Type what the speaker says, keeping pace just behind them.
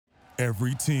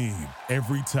Every team,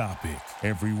 every topic,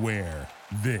 everywhere.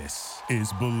 This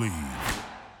is Believe.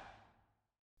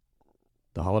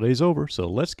 The holiday's over, so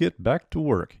let's get back to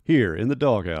work here in the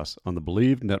Dawghouse on the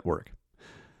Believe Network.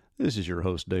 This is your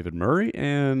host, David Murray,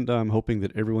 and I'm hoping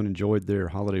that everyone enjoyed their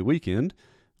holiday weekend.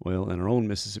 Well, in our own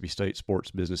Mississippi State sports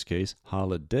business case,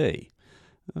 holiday.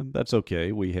 That's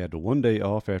okay. We had one day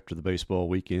off after the baseball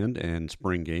weekend and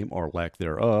spring game, or lack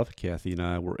thereof. Kathy and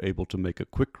I were able to make a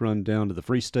quick run down to the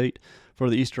Free State for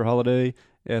the Easter holiday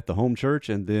at the home church,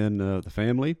 and then the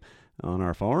family on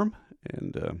our farm.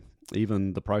 And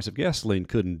even the price of gasoline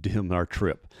couldn't dim our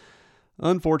trip.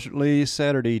 Unfortunately,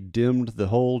 Saturday dimmed the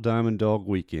whole Diamond Dog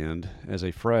weekend as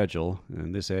a fragile,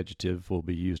 and this adjective will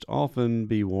be used often,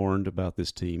 be warned about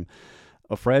this team.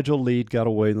 A fragile lead got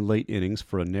away in the late innings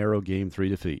for a narrow Game 3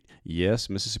 defeat. Yes,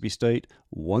 Mississippi State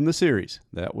won the series.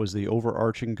 That was the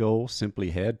overarching goal, simply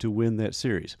had to win that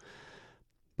series.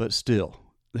 But still,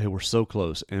 they were so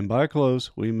close, and by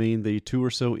close, we mean the 2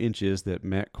 or so inches that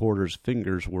Matt Corder's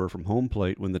fingers were from home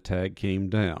plate when the tag came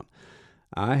down.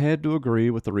 I had to agree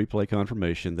with the replay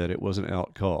confirmation that it was an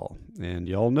out call, and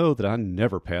y'all know that I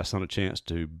never pass on a chance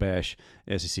to bash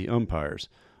SEC umpires,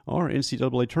 or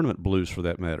NCAA tournament blues for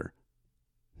that matter.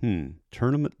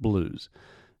 Tournament blues.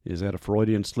 Is that a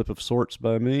Freudian slip of sorts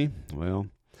by me? Well,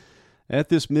 at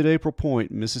this mid-April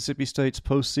point, Mississippi State's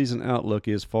postseason outlook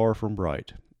is far from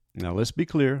bright. Now, let's be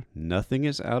clear, nothing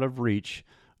is out of reach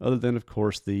other than, of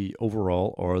course, the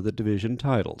overall or the division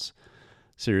titles.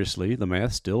 Seriously, the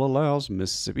math still allows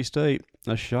Mississippi State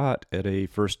a shot at a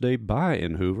first-day bye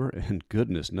in Hoover, and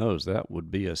goodness knows that would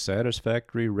be a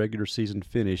satisfactory regular season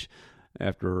finish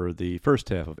after the first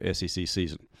half of SEC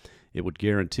season. It would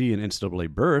guarantee an NCAA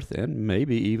berth and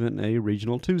maybe even a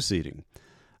Regional 2 seeding.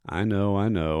 I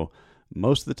know.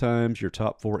 Most of the times, your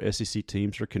top 4 SEC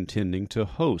teams are contending to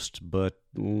host, but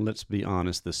let's be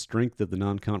honest, the strength of the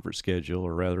non-conference schedule,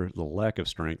 or rather the lack of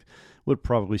strength, would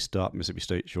probably stop Mississippi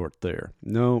State short there.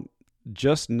 No,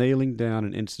 just nailing down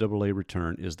an NCAA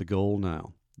return is the goal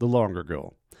now, the longer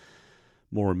goal.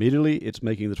 More immediately, it's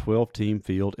making the 12-team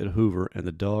field at Hoover, and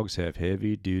the Dogs have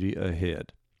heavy duty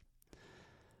ahead.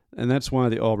 And that's why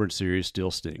the Auburn series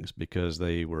still stings, because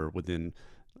they were within,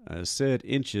 as said,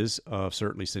 inches of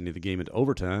certainly sending the game into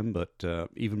overtime, but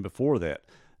even before that,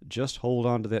 just hold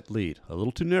on to that lead. A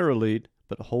little too narrow lead,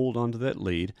 but hold on to that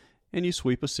lead, and you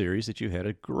sweep a series that you had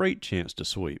a great chance to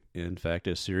sweep. In fact,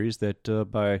 a series that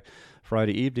by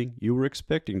Friday evening you were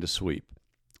expecting to sweep.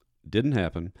 Didn't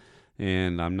happen,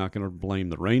 and I'm not going to blame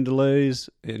the rain delays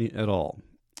at all.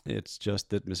 It's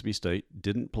just that Mississippi State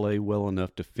didn't play well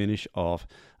enough to finish off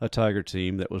a Tiger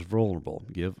team that was vulnerable.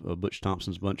 Give Butch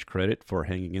Thompson's bunch credit for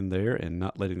hanging in there and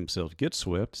not letting themselves get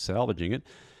swept, salvaging it.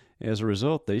 As a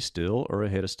result, they still are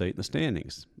ahead of State in the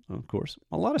standings. Of course,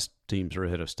 a lot of teams are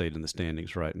ahead of State in the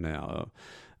standings right now.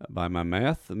 By my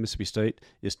math, Mississippi State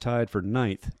is tied for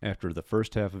 9th after the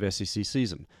first half of SEC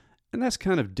season, and that's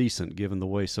kind of decent given the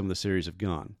way some of the series have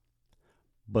gone.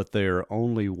 But they're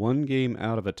only 1 game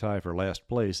out of a tie for last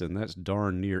place, and that's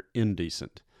darn near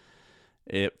indecent.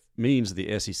 It means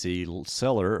the SEC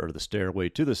cellar, or the stairway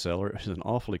to the cellar, is an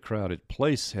awfully crowded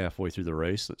place halfway through the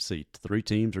race. Let's see, 3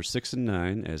 teams are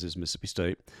 6-9, as is Mississippi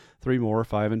State. 3 more are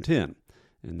 5-10.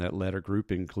 And that latter group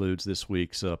includes this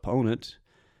week's opponent.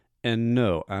 And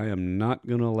no, I am not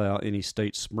going to allow any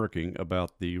state smirking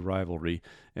about the rivalry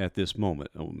at this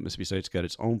moment. Mississippi State's got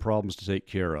its own problems to take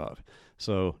care of.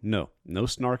 So, no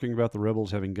snarking about the Rebels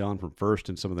having gone from first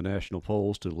in some of the national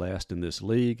polls to last in this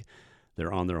league.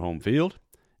 They're on their home field,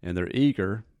 and they're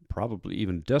eager, probably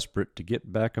even desperate, to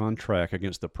get back on track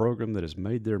against the program that has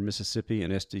made their Mississippi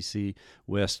and SEC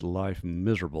West life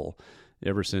miserable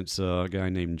ever since a guy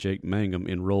named Jake Mangum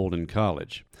enrolled in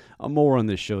college. More on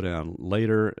this showdown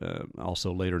later.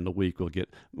 Also later in the week, we'll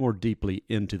get more deeply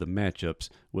into the matchups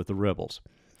with the Rebels.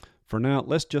 For now,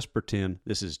 let's just pretend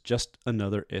this is just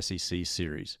another SEC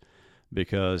series,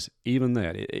 because even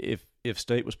that, if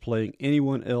State was playing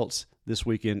anyone else this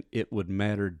weekend, it would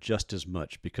matter just as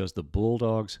much, because the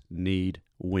Bulldogs need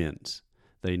wins.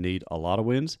 They need a lot of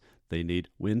wins. They need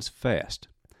wins fast.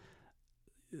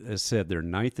 As said, they're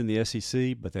 9th in the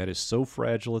SEC, but that is so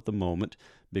fragile at the moment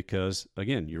because,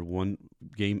 again, you're 1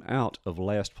 game out of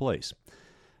last place.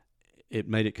 It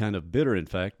made it kind of bitter, in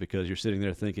fact, because you're sitting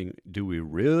there thinking, do we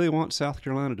really want South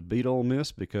Carolina to beat Ole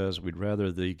Miss? Because we'd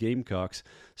rather the Gamecocks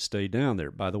stay down there.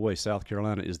 By the way, South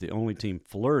Carolina is the only team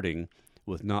flirting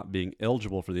with not being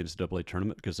eligible for the NCAA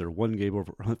tournament because they're 1 game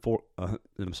over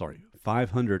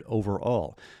 500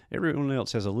 overall. Everyone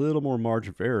else has a little more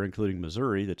margin for error, including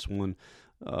Missouri, that's won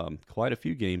quite a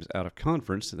few games out of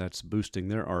conference. That's boosting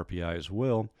their RPI as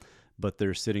well. but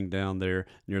they're sitting down there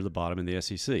near the bottom in the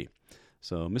SEC.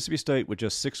 So Mississippi State, with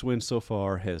just 6 wins so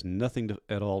far, has nothing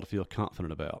at all to feel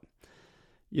confident about.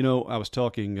 You know, I was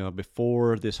talking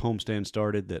before this homestand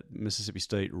started that Mississippi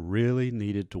State really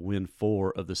needed to win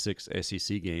 4 of the 6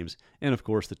 SEC games and, of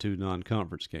course, the 2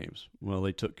 non-conference games. Well,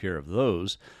 they took care of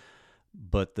those,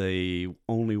 but they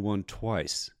only won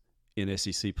twice in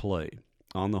SEC play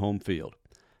on the home field.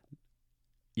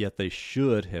 Yet they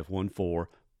should have won 4,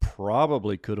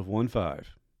 probably could have won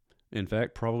 5. In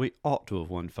fact, probably ought to have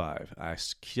won 5. I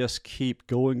just keep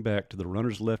going back to the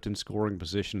runners left in scoring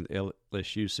position in the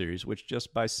LSU series, which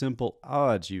just by simple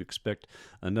odds you expect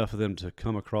enough of them to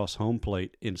come across home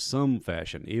plate in some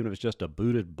fashion, even if it's just a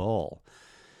booted ball.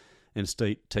 And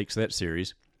State takes that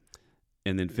series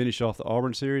and then finish off the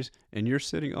Auburn series, and you're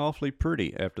sitting awfully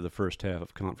pretty after the first half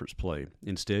of conference play.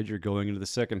 Instead, you're going into the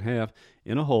second half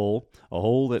in a hole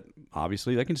that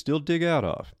obviously they can still dig out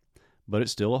of, but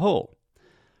it's still a hole.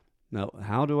 Now,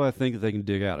 how do I think that they can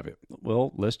dig out of it?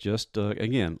 Well, let's just,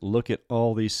 again, look at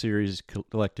all these series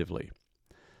collectively.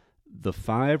 The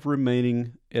 5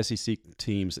 remaining SEC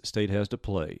teams that State has to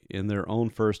play in their own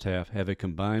first half have a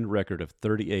combined record of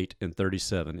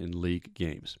 38-37 in league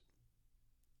games.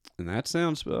 And that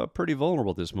sounds pretty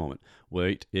vulnerable at this moment.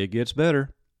 Wait, it gets better.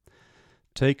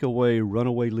 Take away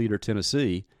runaway leader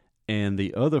Tennessee, and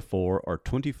the other 4 are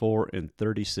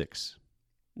 24-36.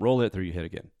 Roll that through your head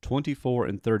again.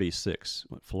 24-36.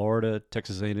 Florida,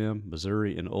 Texas A&M,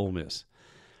 Missouri, and Ole Miss.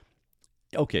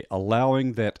 Okay,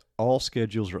 allowing that all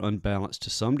schedules are unbalanced to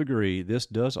some degree, this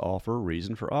does offer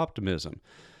reason for optimism.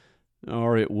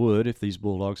 Or it would if these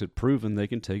Bulldogs had proven they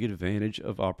can take advantage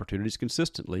of opportunities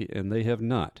consistently, and they have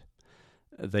not.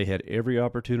 They had every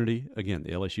opportunity, again,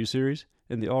 the LSU series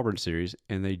and the Auburn series,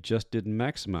 and they just didn't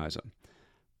maximize them.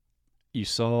 You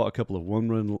saw a couple of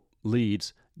one-run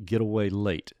leads get away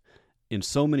late. In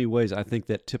so many ways, I think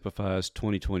that typifies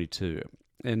 2022.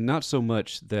 And not so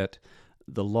much that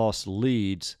the lost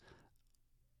leads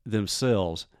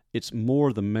themselves, it's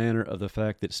more the manner of the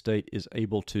fact that State is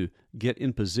able to get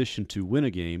in position to win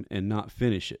a game and not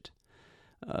finish it.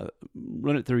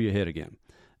 Run it through your head again.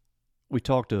 We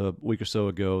talked a week or so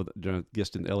ago, I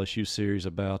guess in the LSU series,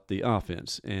 about the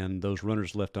offense and those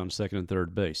runners left on second and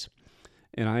third base.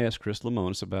 And I asked Chris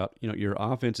Lemonis about, your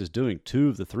offense is doing 2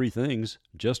 of the 3 things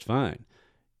just fine.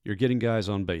 You're getting guys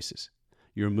on bases.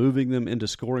 You're moving them into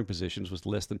scoring positions with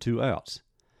less than 2 outs.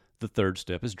 The third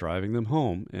step is driving them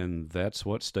home, and that's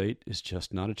what State is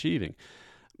just not achieving.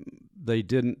 They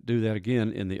didn't do that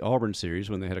again in the Auburn series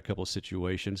when they had a couple of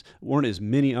situations. Weren't as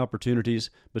many opportunities,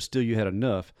 but still you had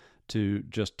enough to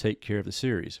just take care of the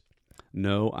series.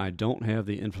 No, I don't have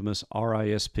the infamous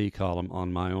RISP column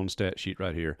on my own stat sheet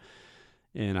right here,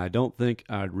 and I don't think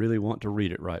I'd really want to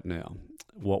read it right now.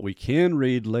 What we can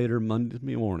read later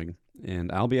Monday morning,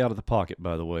 and I'll be out of the pocket,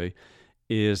 by the way,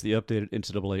 is the updated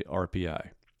NCAA RPI.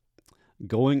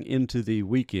 Going into the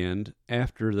weekend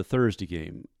after the Thursday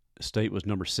game, State was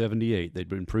number 78.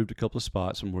 They'd improved a couple of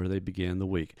spots from where they began the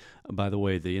week. By the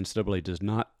way, the NCAA does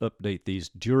not update these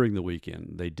during the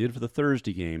weekend. They did for the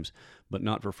Thursday games, but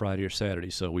not for Friday or Saturday,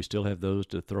 so we still have those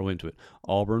to throw into it.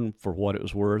 Auburn, for what it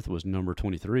was worth, was number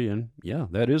 23, and yeah,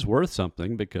 that is worth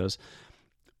something because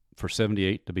for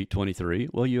 78 to beat 23,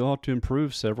 well, you ought to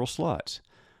improve several slots.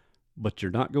 But you're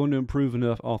not going to improve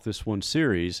enough off this one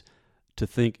series to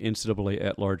think NCAA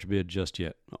at-large bid just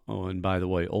yet. Oh, and by the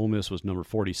way, Ole Miss was number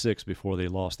 46 before they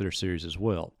lost their series as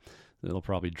well. They'll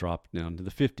probably drop down to the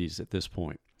 50s at this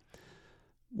point.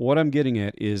 What I'm getting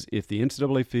at is if the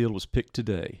NCAA field was picked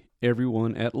today,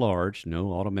 everyone at large,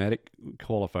 no automatic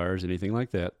qualifiers, anything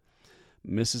like that,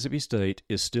 Mississippi State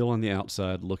is still on the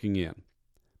outside looking in.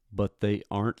 But they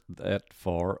aren't that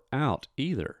far out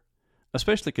either,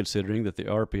 especially considering that the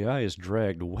RPI is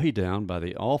dragged way down by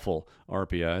the awful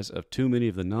RPIs of too many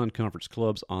of the non-conference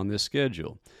clubs on this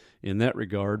schedule. In that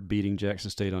regard, beating Jackson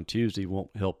State on Tuesday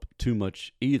won't help too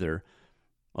much either.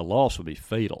 A loss would be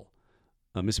fatal.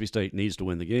 Mississippi State needs to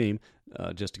win the game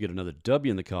just to get another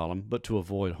W in the column, but to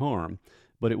avoid harm.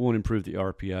 But it won't improve the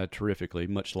RPI terrifically,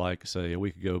 much like, say, a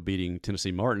week ago beating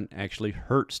Tennessee Martin actually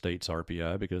hurt State's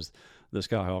RPI because the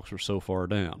Skyhawks were so far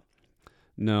down.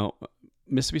 Now,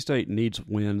 Mississippi State needs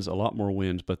wins, a lot more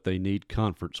wins, but they need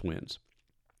conference wins.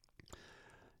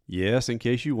 Yes, in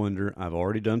case you wonder, I've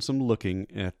already done some looking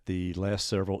at the last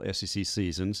several SEC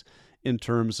seasons in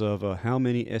terms of how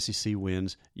many SEC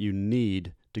wins you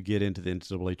need to get into the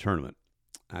NCAA tournament.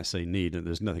 I say need, and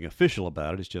there's nothing official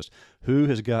about it. It's just who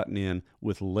has gotten in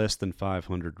with less than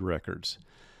 500 records.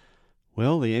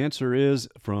 Well, the answer is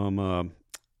from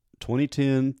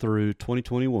 2010 through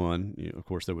 2021. Of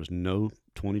course, there was no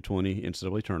 2020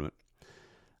 NCAA tournament.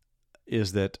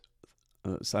 is that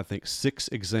I think 6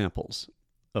 examples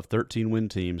of 13-win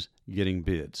teams getting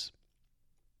bids.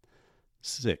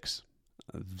 6.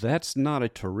 That's not a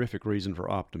terrific reason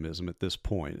for optimism at this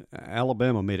point.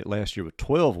 Alabama made it last year with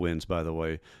 12 wins, by the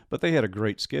way, but they had a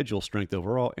great schedule strength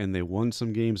overall, and they won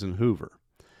some games in Hoover.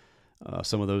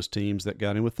 Some of those teams that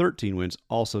got in with 13 wins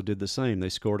also did the same. They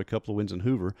scored a couple of wins in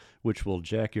Hoover, which will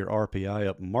jack your RPI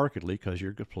up markedly because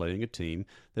you're playing a team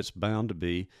that's bound to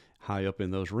be high up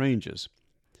in those ranges.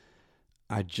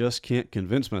 I just can't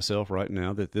convince myself right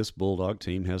now that this Bulldog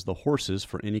team has the horses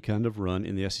for any kind of run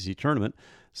in the SEC tournament,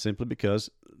 simply because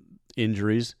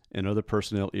injuries and other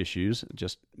personnel issues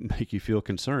just make you feel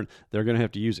concerned. They're going to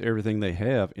have to use everything they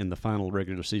have in the final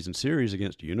regular season series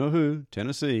against you-know-who,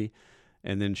 Tennessee,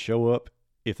 and then show up,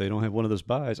 if they don't have one of those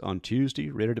byes, on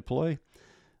Tuesday, ready to play.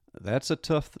 That's a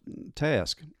tough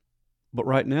task. But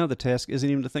right now, the task isn't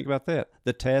even to think about that.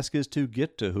 The task is to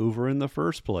get to Hoover in the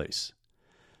first place.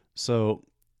 So,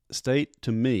 State,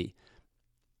 to me,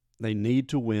 they need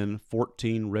to win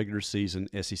 14 regular season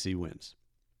SEC wins.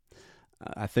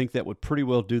 I think that would pretty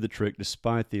well do the trick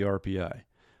despite the RPI.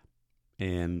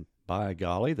 And by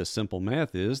golly, the simple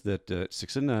math is that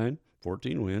 6-9,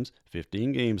 14 wins,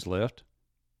 15 games left.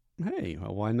 Hey,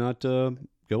 well, why not go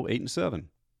 8-7?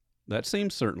 That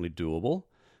seems certainly doable.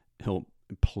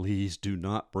 Please do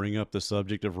not bring up the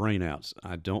subject of rainouts.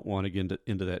 I don't want to get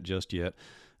into that just yet.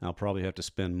 I'll probably have to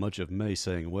spend much of May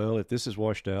saying, well, if this is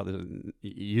washed out,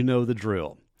 you know the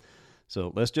drill.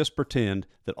 So let's just pretend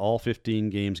that all 15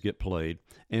 games get played.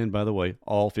 And by the way,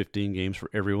 all 15 games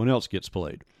for everyone else gets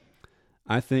played.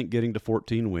 I think getting to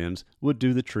 14 wins would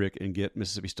do the trick and get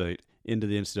Mississippi State into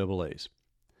the NCAAs.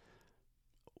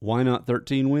 Why not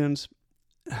 13 wins?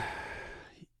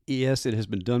 Yes, it has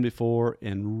been done before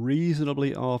and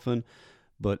reasonably often,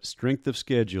 but strength of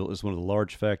schedule is one of the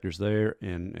large factors there,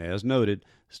 and as noted,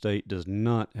 State does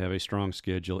not have a strong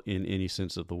schedule in any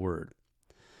sense of the word.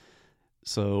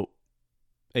 So,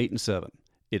 8-7.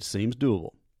 It seems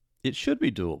doable. It should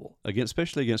be doable, again,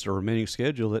 especially against a remaining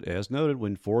schedule that, as noted,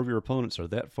 when 4 of your opponents are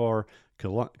that far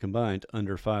combined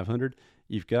under 500,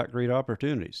 you've got great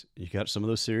opportunities. You've got some of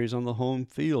those series on the home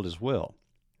field as well.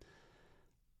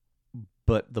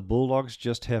 But the Bulldogs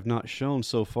just have not shown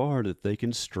so far that they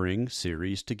can string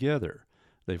series together.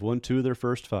 They've won 2 of their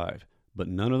first 5, but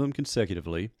none of them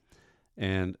consecutively.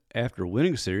 And after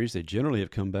winning a series, they generally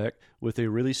have come back with a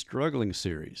really struggling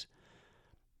series.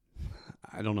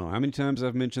 I don't know how many times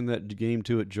I've mentioned that game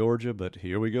 2 at Georgia, but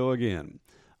here we go again.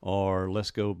 Or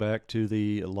let's go back to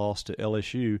the loss to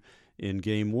LSU in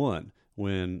game 1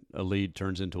 when a lead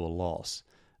turns into a loss.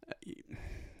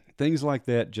 Things like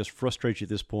that just frustrate you at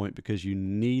this point because you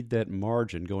need that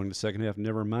margin going to the second half,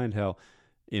 never mind how,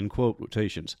 in quote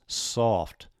quotations,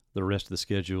 soft the rest of the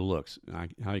schedule looks.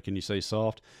 How can you say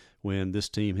soft when this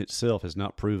team itself has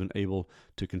not proven able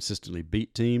to consistently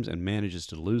beat teams and manages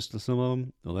to lose to some of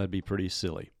them? Well, that'd be pretty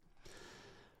silly.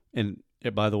 And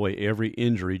by the way, every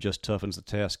injury just toughens the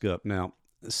task up. Now,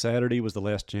 Saturday was the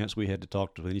last chance we had to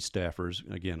talk to any staffers.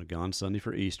 Again, gone Sunday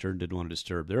for Easter, didn't want to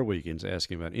disturb their weekends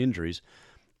asking about injuries.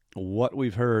 What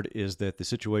we've heard is that the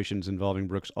situations involving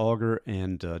Brooks Auger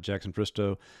and Jackson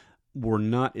Fristow were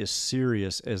not as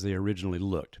serious as they originally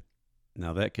looked.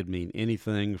 Now, that could mean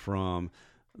anything from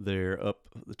they're up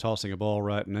tossing a ball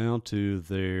right now to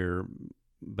they're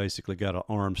basically got an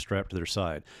arm strapped to their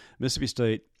side. Mississippi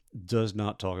State does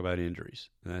not talk about injuries.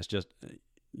 And that's just,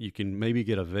 you can maybe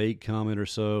get a vague comment or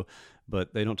so,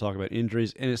 but they don't talk about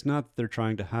injuries. And it's not that they're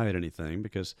trying to hide anything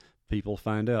because people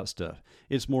find out stuff.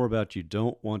 It's more about you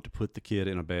don't want to put the kid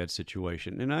in a bad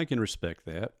situation. And I can respect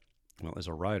that. Well, as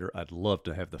a writer, I'd love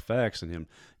to have the facts and him,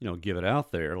 give it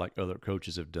out there like other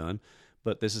coaches have done.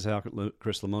 But this is how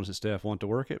Chris Lemonis' staff want to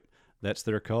work it. That's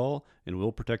their call, and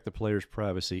we'll protect the players'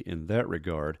 privacy in that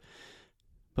regard.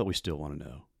 But we still want to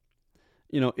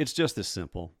know. It's just this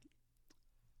simple.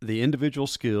 The individual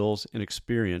skills and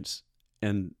experience,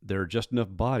 and there are just enough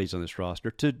bodies on this roster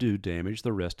to do damage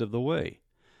the rest of the way.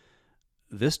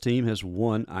 This team has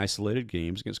won isolated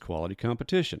games against quality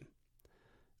competition.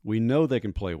 We know they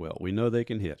can play well. We know they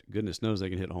can hit. Goodness knows they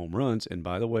can hit home runs. And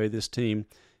by the way, this team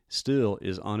still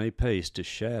is on a pace to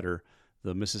shatter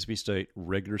the Mississippi State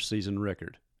regular season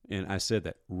record. And I said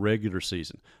that, regular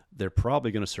season. They're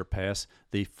probably going to surpass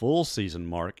the full season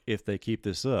mark if they keep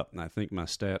this up. And I think my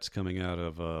stats coming out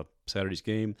of Saturday's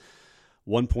game,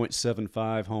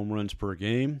 1.75 home runs per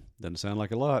game. Doesn't sound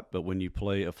like a lot, but when you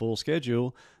play a full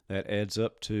schedule, that adds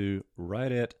up to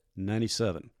right at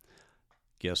 97.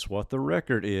 Guess what the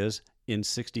record is in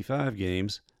 65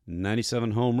 games?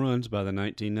 97 home runs by the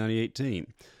 1998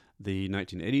 team. The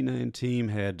 1989 team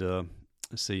had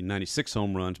 96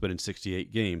 home runs, but in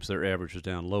 68 games. Their average was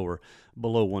down lower,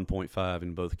 below 1.5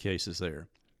 in both cases there.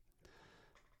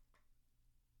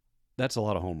 That's a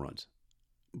lot of home runs.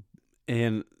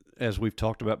 And as we've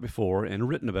talked about before and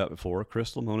written about before,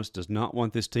 Chris Lemonis does not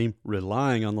want this team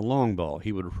relying on the long ball.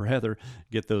 He would rather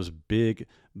get those big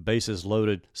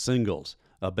bases-loaded singles,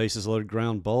 a bases-loaded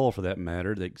ground ball for that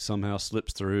matter, that somehow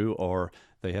slips through, or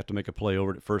they have to make a play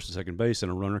over at first and second base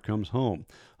and a runner comes home.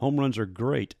 Home runs are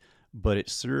great, but it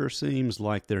sure seems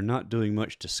like they're not doing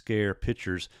much to scare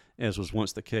pitchers, as was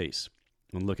once the case.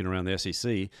 And looking around the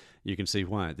SEC, you can see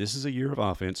why. This is a year of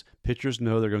offense. Pitchers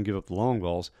know they're going to give up the long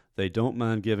balls. They don't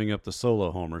mind giving up the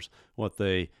solo homers. What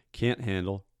they can't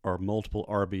handle are multiple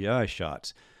RBI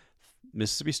shots.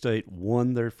 Mississippi State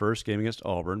won their first game against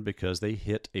Auburn because they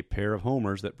hit a pair of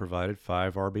homers that provided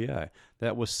 5 RBI.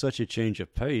 That was such a change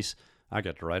of pace, I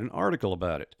got to write an article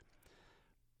about it.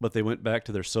 But they went back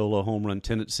to their solo home run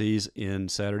tendencies in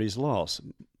Saturday's loss.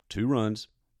 2 runs,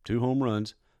 2 home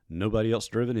runs, nobody else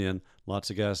driven in, lots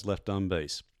of guys left on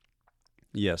base.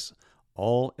 Yes,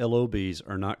 all LOBs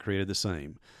are not created the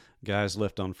same. Guys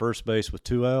left on first base with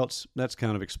 2 outs, that's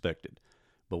kind of expected.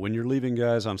 But when you're leaving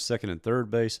guys on second and third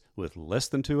base with less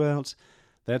than 2 outs,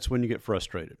 that's when you get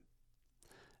frustrated.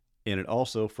 And it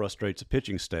also frustrates the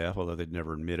pitching staff, although they'd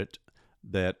never admit it,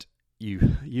 that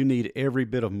you need every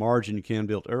bit of margin you can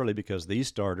build early, because these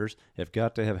starters have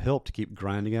got to have help to keep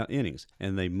grinding out innings,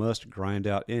 and they must grind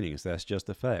out innings. That's just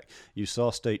a fact. You saw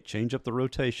State change up the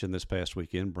rotation this past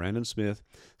weekend. Brandon Smith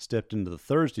stepped into the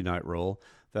Thursday night role.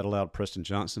 That allowed Preston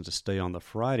Johnson to stay on the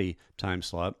Friday time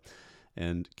slot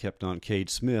and kept on Cade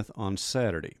Smith on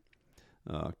Saturday.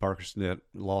 Parker Stinnett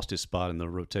lost his spot in the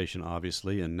rotation,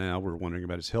 obviously, and now we're wondering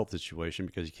about his health situation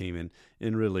because he came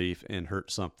in relief and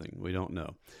hurt something. We don't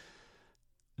know.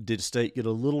 Did State get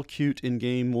a little cute in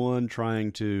Game 1,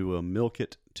 trying to milk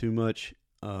it too much?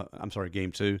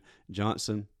 Game 2.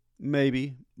 Johnson,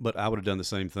 maybe, but I would have done the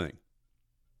same thing.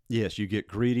 Yes, you get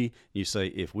greedy. You say,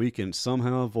 if we can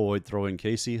somehow avoid throwing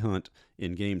Casey Hunt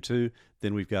in Game 2,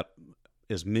 then we've got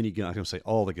as many guns. I'm going to say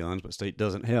all the guns, but State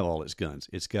doesn't have all its guns.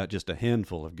 It's got just a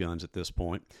handful of guns at this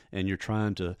point, and you're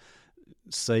trying to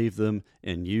save them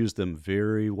and use them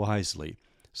very wisely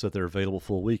so that they're available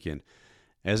full weekend.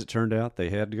 As it turned out, they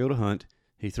had to go to Hunt.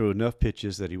 He threw enough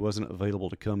pitches that he wasn't available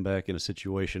to come back in a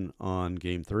situation on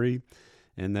Game 3,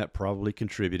 and that probably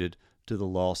contributed to the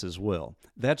loss as well.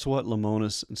 That's what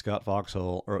Lemonis and Scott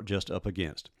Foxhall are just up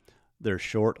against. They're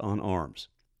short on arms,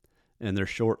 and they're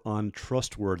short on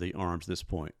trustworthy arms at this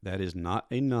point. That is not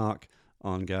a knock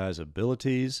on guys'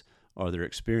 abilities or their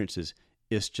experiences.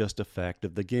 It's just a fact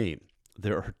of the game.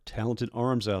 There are talented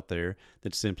arms out there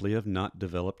that simply have not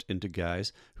developed into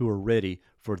guys who are ready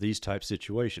for these type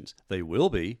situations. They will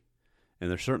be, and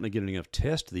they're certainly getting enough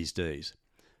test these days.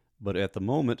 But at the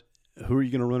moment, who are you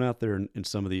going to run out there in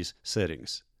some of these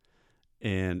settings?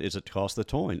 And is it cost the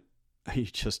coin? You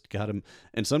just got them.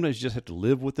 And sometimes you just have to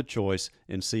live with the choice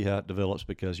and see how it develops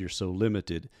because you're so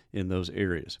limited in those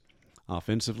areas.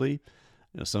 Offensively,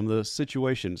 some of the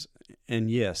situations,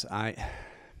 and yes,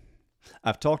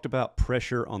 I've talked about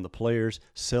pressure on the players,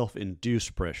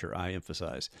 self-induced pressure, I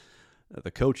emphasize. The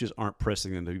coaches aren't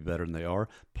pressing them to be better than they are.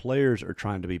 Players are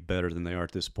trying to be better than they are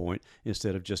at this point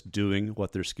instead of just doing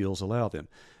what their skills allow them.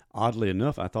 Oddly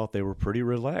enough, I thought they were pretty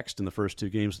relaxed in the first 2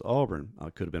 games with Auburn.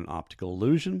 It could have been an optical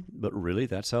illusion, but really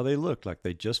that's how they looked, like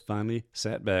they just finally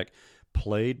sat back,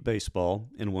 played baseball,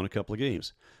 and won a couple of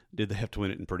games. Did they have to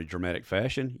win it in pretty dramatic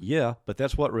fashion? Yeah, but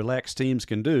that's what relaxed teams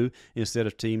can do instead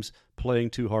of teams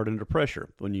playing too hard under pressure.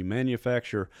 When you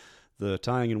manufacture the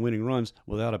tying and winning runs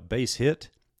without a base hit,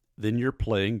 then you're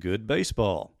playing good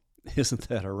baseball. Isn't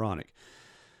that ironic?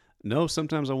 No,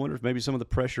 sometimes I wonder if maybe some of the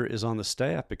pressure is on the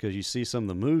staff because you see some of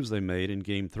the moves they made in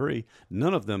Game 3.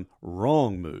 None of them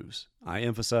wrong moves. I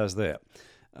emphasize that.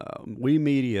 We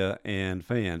media and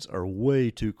fans are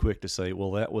way too quick to say,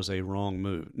 well, that was a wrong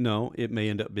move. No, it may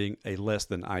end up being a less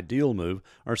than ideal move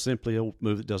or simply a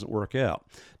move that doesn't work out.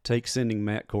 Take sending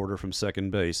Matt Corder from second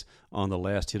base on the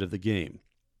last hit of the game.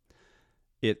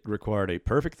 It required a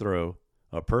perfect throw,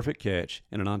 a perfect catch,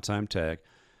 and an on-time tag.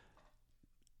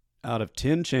 Out of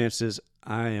 10 chances,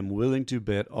 I am willing to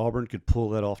bet Auburn could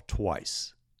pull that off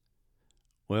twice.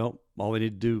 Well, all they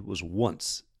needed to do was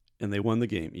once, and they won the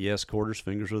game. Yes, Corder's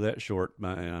fingers were that short,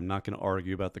 and I'm not going to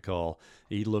argue about the call.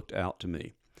 He looked out to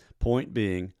me. Point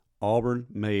being, Auburn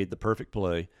made the perfect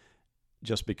play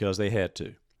just because they had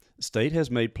to. State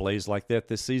has made plays like that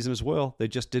this season as well. They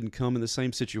just didn't come in the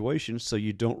same situation, so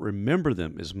you don't remember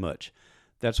them as much.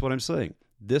 That's what I'm saying.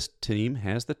 This team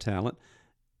has the talent,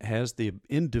 has the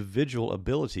individual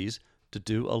abilities to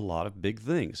do a lot of big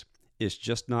things. is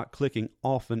just not clicking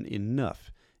often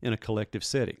enough in a collective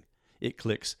setting. It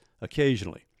clicks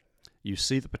occasionally. You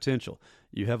see the potential.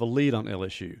 You have a lead on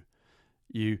LSU.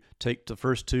 You take the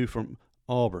first two from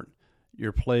Auburn.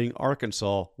 You're playing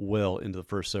Arkansas well into the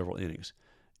first several innings.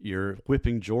 You're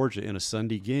whipping Georgia in a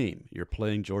Sunday game. You're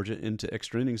playing Georgia into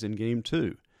extra innings in game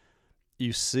 2.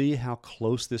 You see how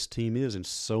close this team is in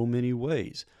so many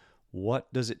ways.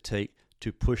 What does it take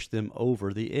to push them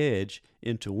over the edge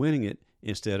into winning it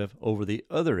instead of over the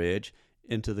other edge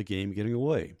into the game getting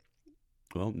away?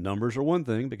 Well, numbers are one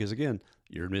thing because, again,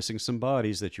 you're missing some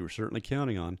bodies that you were certainly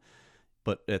counting on.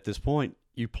 But at this point,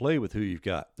 you play with who you've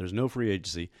got. There's no free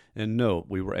agency. And no,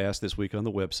 we were asked this week on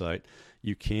the website,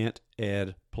 you can't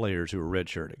add players who are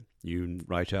redshirting. You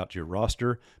write out your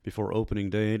roster before opening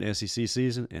day in SEC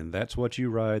season, and that's what you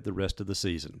ride the rest of the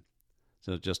season.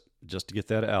 So just to get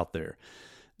that out there.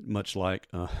 Much like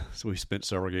so we spent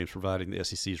several games providing the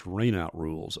SEC's rainout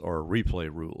rules or replay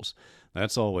rules.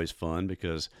 That's always fun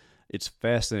because it's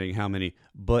fascinating how many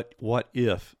but what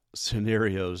if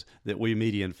scenarios that we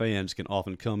media and fans can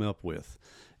often come up with.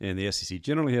 And the SEC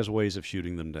generally has ways of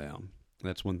shooting them down.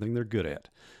 That's one thing they're good at.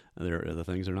 There are other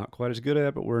things they're not quite as good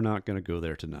at, but we're not going to go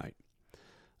there tonight.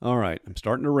 All right, I'm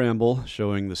starting to ramble,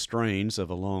 showing the strains of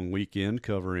a long weekend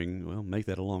covering, well, make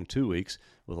that a long 2 weeks,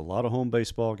 with a lot of home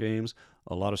baseball games,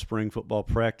 a lot of spring football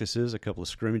practices, a couple of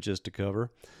scrimmages to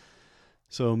cover.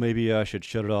 So maybe I should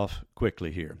shut it off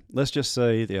quickly here. Let's just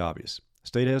say the obvious.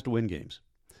 State has to win games.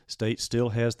 State still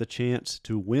has the chance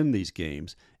to win these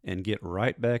games and get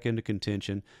right back into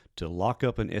contention to lock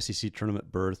up an SEC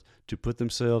tournament berth to put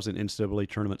themselves in NCAA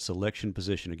tournament selection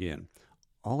position again.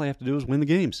 All they have to do is win the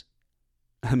games.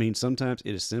 I mean, sometimes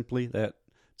it is simply that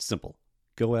simple.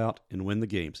 Go out and win the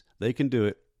games. They can do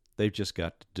it. They've just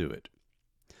got to do it.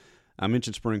 I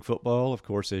mentioned spring football. Of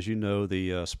course, as you know,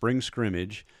 the spring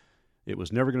scrimmage, it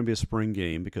was never going to be a spring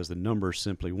game because the numbers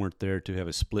simply weren't there to have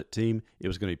a split team. It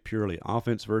was going to be purely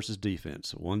offense versus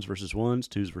defense, ones versus ones,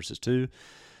 twos versus two.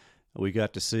 We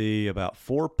got to see about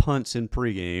 4 punts in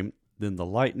pregame. Then the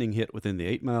lightning hit within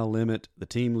the 8-mile limit. The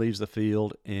team leaves the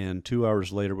field, and 2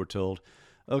 hours later we're told,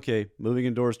 okay, moving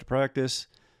indoors to practice.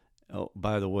 Oh,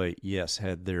 by the way, yes,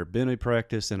 had there been a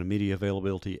practice and a media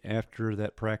availability after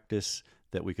that practice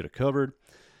that we could have covered,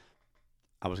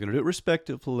 I was going to do it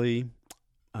respectfully,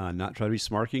 not try to be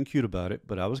smarky and cute about it,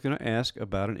 but I was going to ask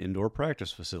about an indoor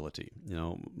practice facility. You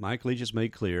know, Mike Leach has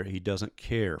made clear he doesn't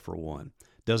care for one.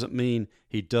 Doesn't mean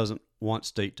he doesn't want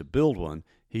State to build one.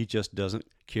 He just doesn't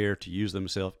care to use them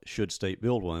himself should State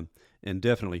build one. And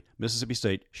definitely, Mississippi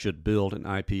State should build an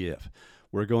IPF.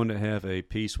 We're going to have a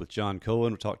piece with John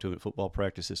Cohen. We talked to him at football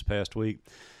practice this past week.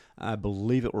 I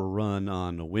believe it will run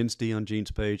on Wednesday on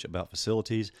Gene's page about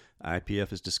facilities.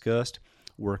 IPF is discussed.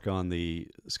 Work on the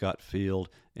Scott Field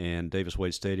and Davis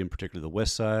Wade Stadium, particularly the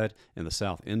west side, and the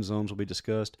south end zones will be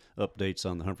discussed. Updates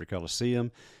on the Humphrey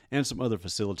Coliseum and some other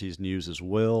facilities news as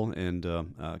well, and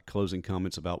closing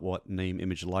comments about what name,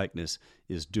 image, likeness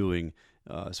is doing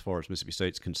as far as Mississippi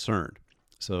State's concerned.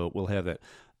 So we'll have that.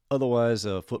 Otherwise,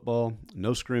 football,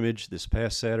 no scrimmage this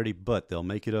past Saturday, but they'll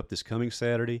make it up this coming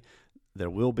Saturday. There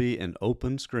will be an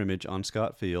open scrimmage on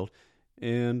Scott Field.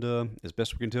 And as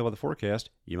best we can tell by the forecast,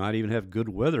 you might even have good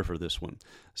weather for this one.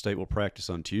 State will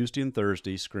practice on Tuesday and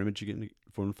Thursday, scrimmage again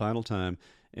for the final time,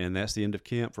 and that's the end of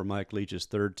camp for Mike Leach's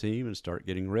third team and start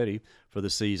getting ready for the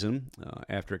season.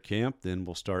 After camp, then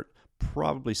we'll start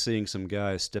probably seeing some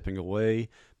guys stepping away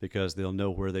because they'll know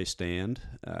where they stand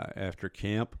after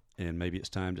camp, and maybe it's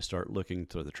time to start looking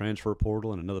to the transfer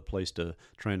portal and another place to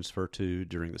transfer to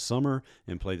during the summer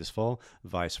and play this fall.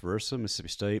 Vice versa, Mississippi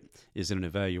State is in an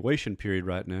evaluation period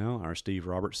right now. Our Steve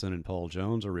Robertson and Paul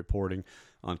Jones are reporting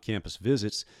on campus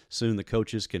visits. Soon the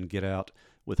coaches can get out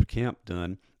with the camp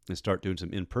done and start doing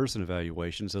some in-person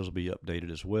evaluations. Those will be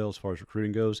updated as well as far as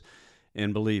recruiting goes.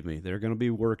 And believe me, they're going to be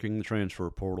working the transfer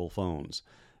portal phones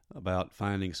about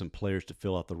finding some players to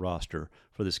fill out the roster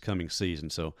for this coming season.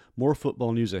 So more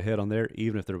football news ahead on there,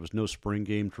 even if there was no spring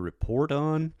game to report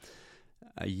on.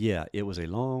 Yeah, it was a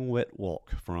long, wet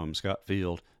walk from Scott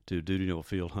Field to Dudy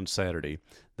Field on Saturday.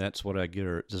 That's what I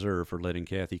deserve for letting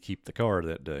Kathy keep the car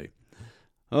that day.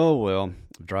 Oh, well,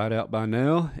 dried out by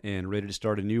now and ready to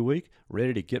start a new week,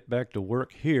 ready to get back to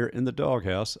work here in the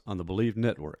Dawghouse on the Believe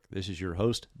Network. This is your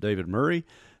host, David Murray.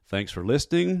 Thanks for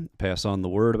listening. Pass on the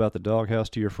word about the Dawghouse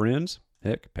to your friends.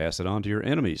 Heck, pass it on to your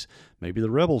enemies. Maybe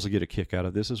the Rebels will get a kick out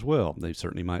of this as well. They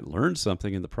certainly might learn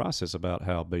something in the process about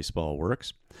how baseball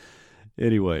works.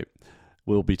 Anyway,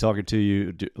 we'll be talking to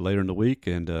you later in the week,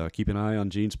 and keep an eye on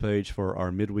Gene's page for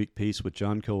our midweek piece with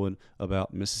John Cohen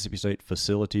about Mississippi State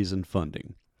facilities and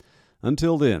funding.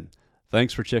 Until then,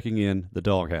 thanks for checking in the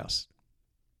Dawghouse.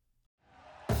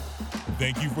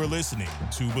 Thank you for listening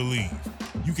to Believe.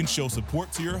 You can show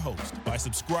support to your host by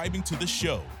subscribing to the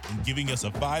show and giving us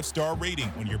a 5-star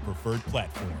rating on your preferred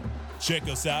platform. Check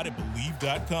us out at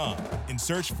Believe.com and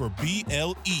search for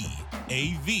BLEAV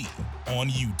on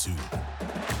YouTube.